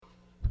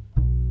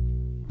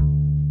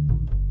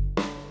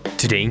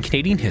Today in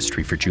Canadian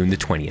history for June the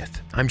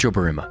 20th, I'm Joe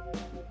Barima.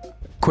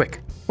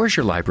 Quick, where's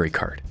your library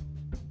card?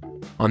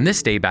 On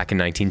this day back in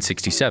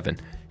 1967,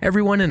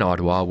 everyone in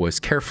Ottawa was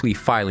carefully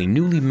filing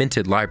newly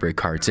minted library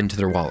cards into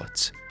their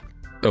wallets.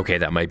 Okay,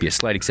 that might be a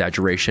slight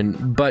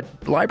exaggeration, but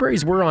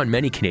libraries were on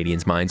many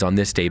Canadians' minds on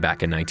this day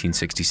back in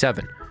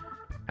 1967.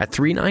 At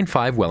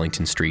 395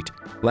 Wellington Street,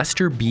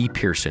 Lester B.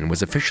 Pearson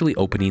was officially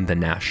opening the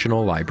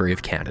National Library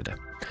of Canada.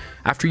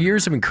 After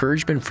years of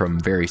encouragement from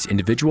various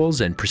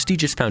individuals and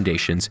prestigious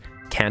foundations,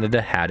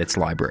 Canada had its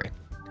library.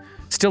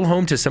 Still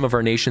home to some of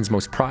our nation's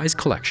most prized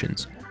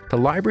collections, the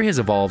library has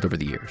evolved over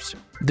the years.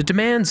 The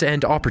demands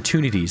and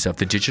opportunities of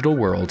the digital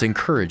world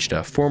encouraged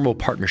a formal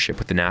partnership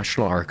with the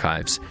National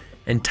Archives,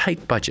 and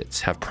tight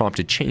budgets have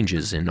prompted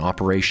changes in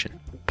operation.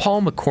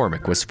 Paul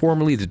McCormick was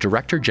formerly the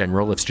Director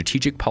General of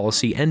Strategic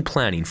Policy and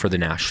Planning for the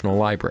National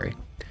Library.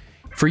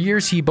 For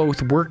years, he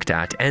both worked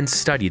at and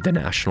studied the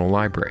National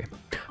Library.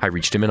 I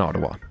reached him in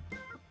Ottawa.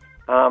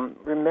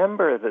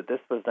 Remember that this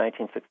was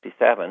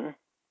 1967,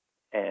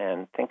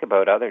 and think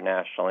about other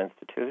national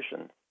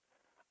institutions.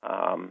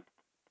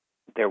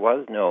 There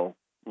was no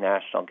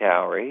National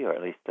Gallery, or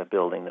at least a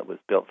building that was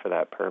built for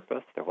that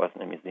purpose. There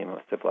wasn't a Museum of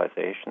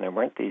Civilization. There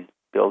weren't these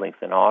buildings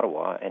in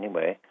Ottawa,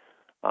 anyway,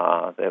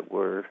 that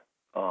were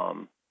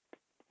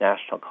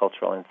national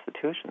cultural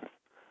institutions.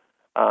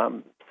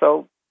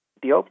 So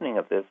the opening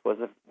of this was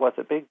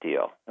a big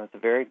deal. It was a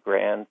very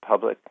grand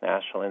public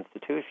national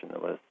institution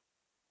that was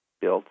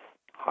built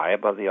high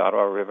above the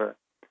Ottawa River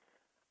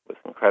with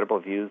incredible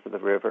views of the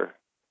river,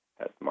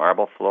 had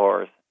marble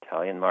floors,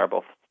 Italian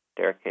marble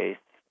staircase,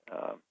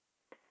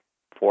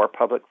 4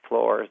 public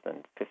floors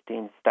and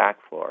 15 stack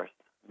floors.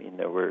 I mean,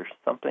 there were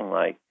something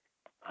like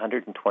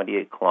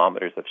 128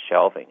 kilometers of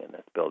shelving in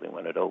this building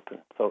when it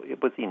opened, so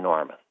it was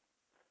enormous.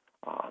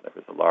 There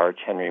was a large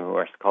Henry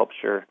Moore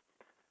sculpture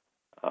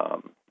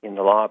in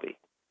the lobby.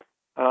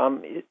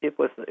 It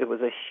was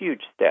a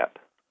huge step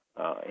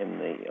in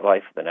the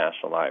life of the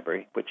National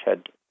Library, which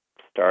had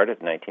started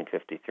in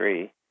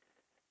 1953,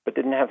 but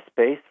didn't have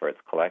space for its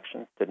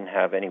collections, didn't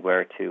have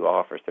anywhere to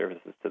offer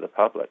services to the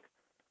public.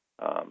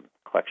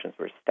 Collections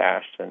were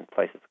stashed in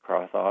places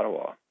across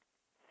Ottawa.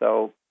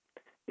 So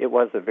it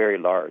was a very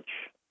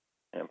large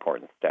and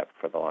important step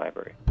for the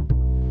library.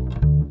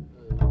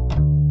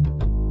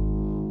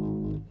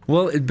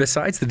 Well,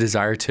 besides the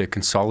desire to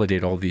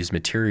consolidate all these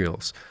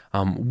materials,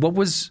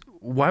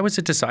 why was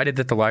it decided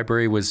that the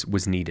library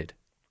was needed?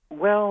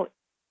 Well,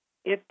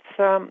 it's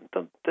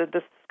the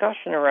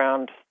discussion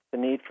around the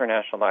need for a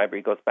national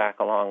library goes back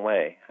a long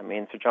way. I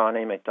mean, Sir John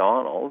A.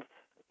 Macdonald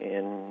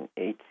in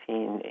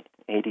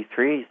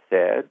 1883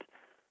 said,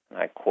 and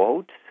I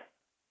quote,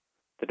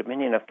 "The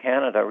Dominion of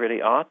Canada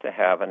really ought to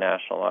have a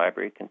national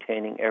library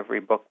containing every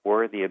book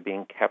worthy of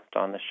being kept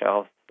on the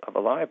shelves of a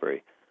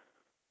library."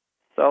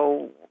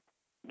 So,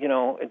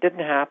 it didn't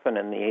happen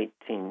in the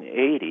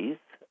 1880s,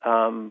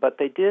 but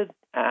they did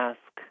ask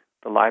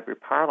the Library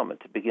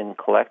Parliament to begin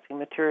collecting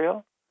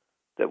material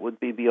that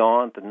would be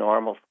beyond the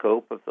normal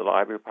scope of the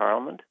Library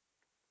Parliament,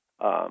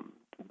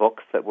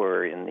 books that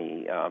were in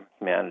the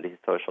humanities,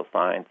 social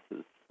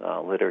sciences,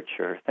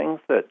 literature, things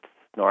that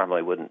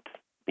normally wouldn't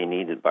be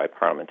needed by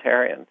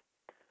parliamentarians.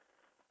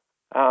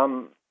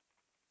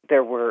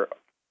 There were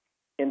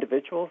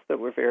individuals that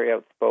were very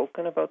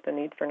outspoken about the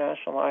need for a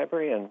national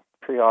library, and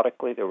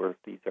periodically there were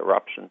these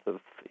eruptions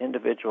of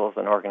individuals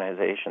and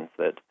organizations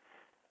that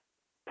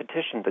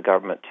petitioned the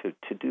government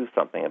to do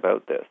something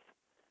about this.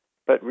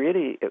 But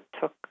really, it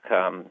took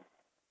the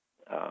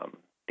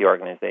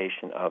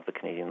organization of the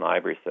Canadian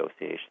Library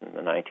Association in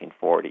the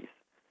 1940s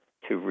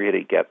to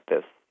really get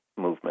this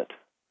movement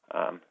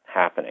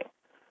happening.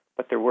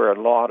 But there were a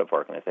lot of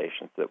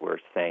organizations that were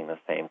saying the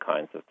same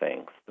kinds of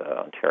things. The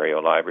Ontario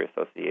Library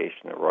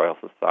Association, the Royal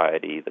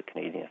Society, the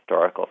Canadian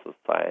Historical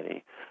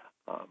Society,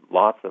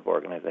 lots of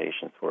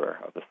organizations were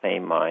of the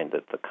same mind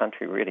that the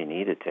country really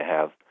needed to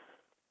have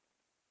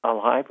a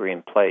library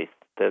in place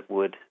that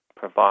would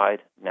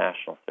provide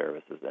national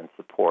services and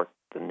support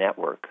the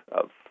network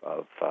of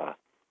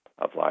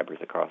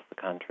libraries across the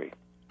country.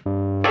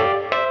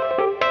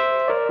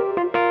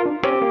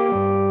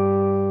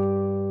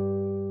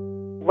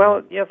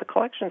 Well, yeah, the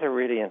collections are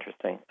really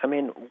interesting. I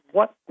mean,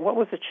 what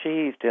was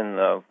achieved in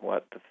the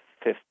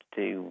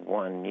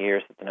 51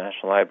 years that the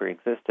National Library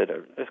existed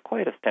is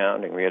quite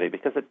astounding, really,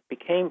 because it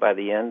became, by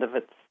the end of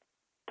its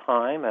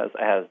time as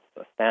a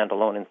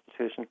standalone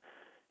institution,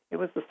 it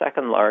was the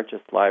second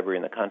largest library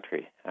in the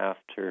country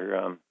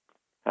after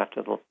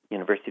the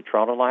University of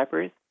Toronto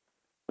libraries,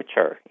 which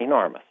are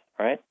enormous,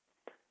 right?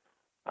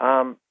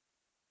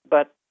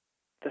 But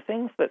the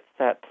things that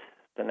set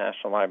the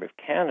National Library of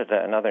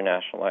Canada and other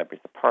national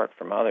libraries apart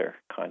from other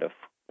kind of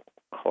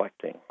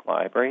collecting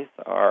libraries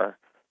are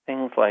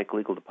things like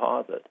legal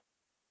deposit.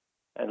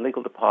 And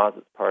legal deposit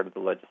is part of the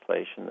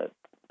legislation that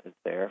is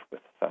there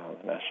with the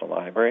National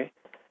Library,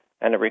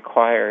 and it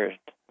requires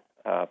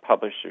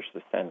publishers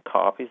to send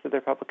copies of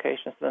their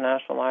publications to the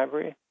National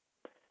Library.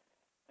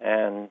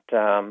 And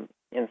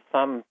in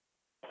some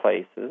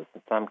places,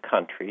 in some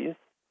countries,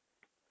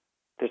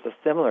 there's a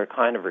similar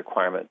kind of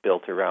requirement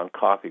built around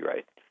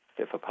copyright.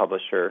 If a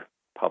publisher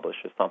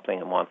publishes something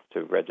and wants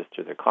to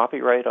register their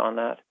copyright on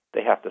that,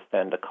 they have to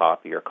send a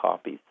copy or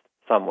copies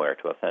somewhere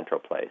to a central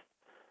place.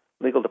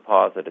 Legal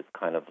Deposit is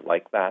kind of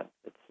like that.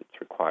 It's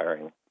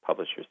requiring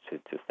publishers to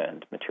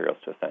send materials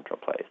to a central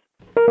place.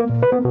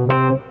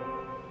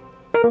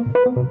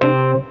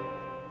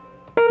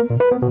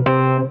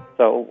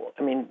 So,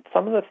 I mean,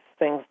 some of the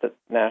things that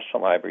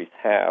national libraries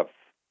have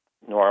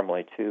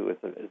normally, too,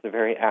 is a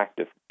very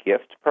active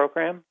gift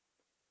program.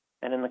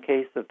 And in the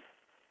case of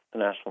the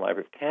National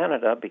Library of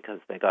Canada, because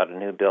they got a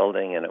new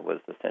building and it was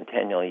the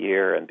centennial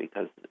year, and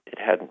because it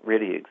hadn't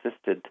really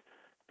existed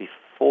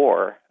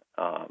before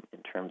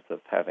in terms of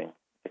having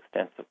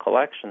extensive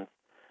collections,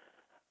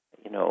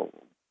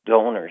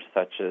 donors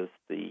such as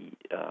the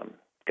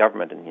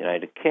government in the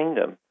United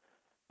Kingdom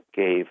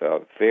gave a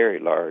very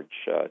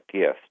large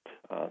gift.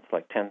 It's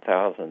like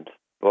 10,000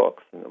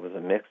 books, and it was a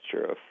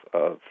mixture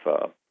of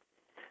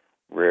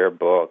rare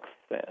books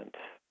and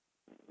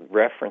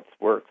reference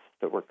works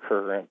that were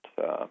current,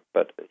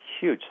 but a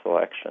huge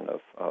selection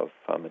of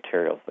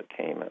materials that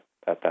came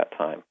at that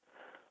time.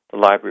 The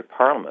Library of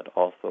Parliament,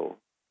 also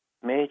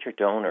major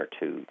donor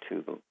to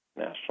the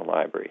National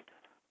Library,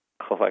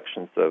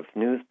 collections of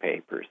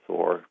newspapers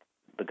or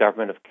the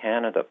Government of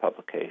Canada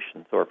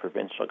publications or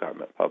provincial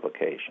government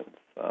publications.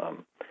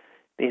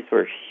 These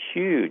were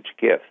huge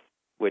gifts,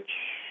 which,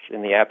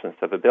 in the absence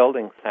of a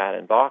building, sat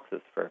in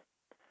boxes for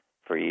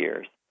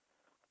years.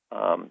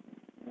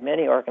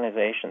 Many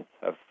organizations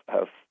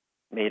have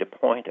made a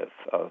point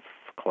of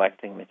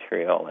collecting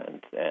material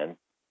and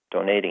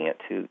donating it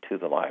to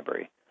the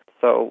library.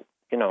 So,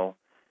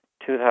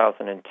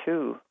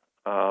 2002,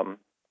 the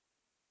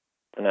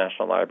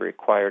National Library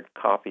acquired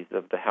copies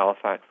of the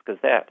Halifax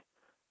Gazette.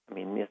 I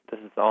mean, this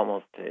is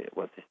almost a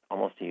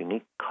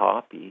unique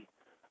copy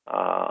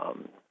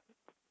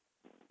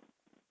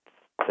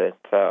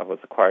that was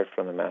acquired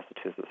from the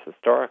Massachusetts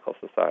Historical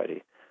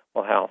Society.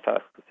 Well,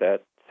 Halifax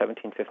Gazette,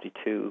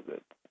 1752,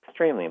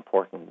 extremely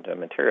important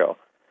material.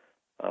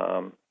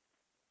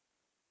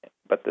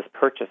 But this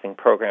purchasing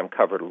program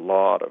covered a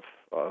lot of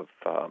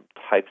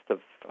types of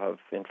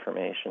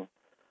information,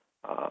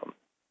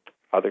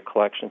 other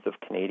collections of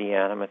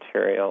Canadiana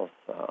materials,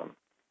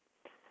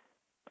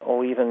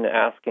 even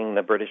asking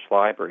the British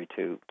Library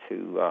to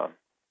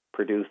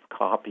produce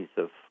copies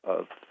of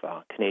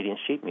Canadian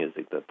sheet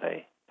music that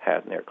they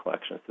had in their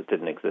collections that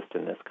didn't exist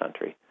in this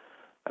country.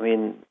 I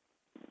mean,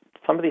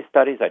 some of these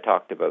studies I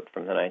talked about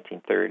from the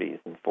 1930s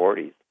and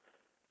 40s,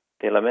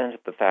 they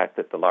lamented the fact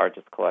that the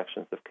largest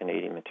collections of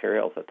Canadian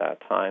materials at that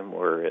time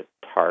were at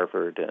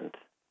Harvard and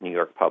New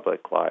York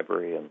Public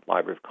Library and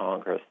Library of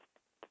Congress.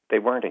 They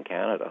weren't in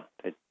Canada.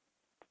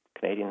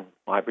 Canadian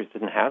libraries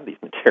didn't have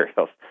these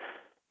materials.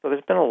 So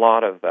there's been a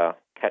lot of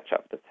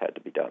catch-up that's had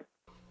to be done.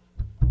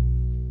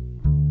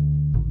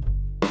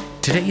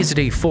 Today is a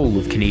day full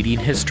of Canadian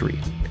history.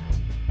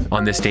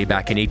 On this day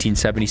back in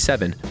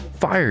 1877,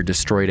 fire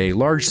destroyed a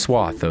large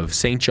swath of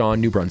St.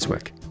 John, New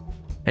Brunswick.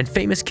 And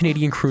famous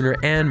Canadian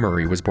crooner Anne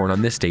Murray was born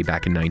on this day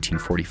back in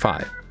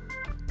 1945.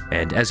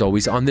 And as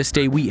always, on this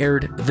day, we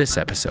aired this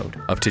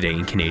episode of Today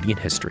in Canadian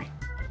History.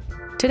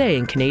 Today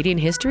in Canadian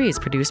History is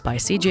produced by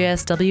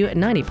CJSW at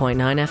 90.9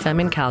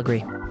 FM in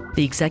Calgary.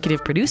 The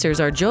executive producers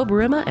are Joe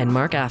Burima and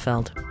Mark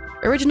Affeld.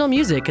 Original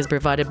music is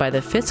provided by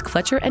the Fisk,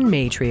 Fletcher, and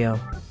May Trio.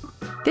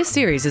 This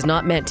series is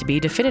not meant to be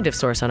a definitive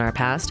source on our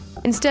past.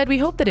 Instead, we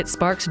hope that it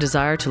sparks a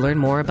desire to learn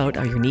more about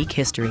our unique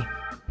history.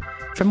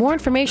 For more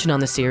information on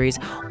the series,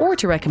 or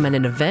to recommend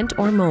an event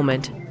or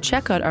moment,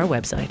 check out our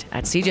website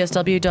at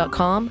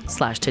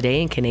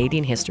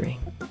cjsw.com/todayincanadianhistory.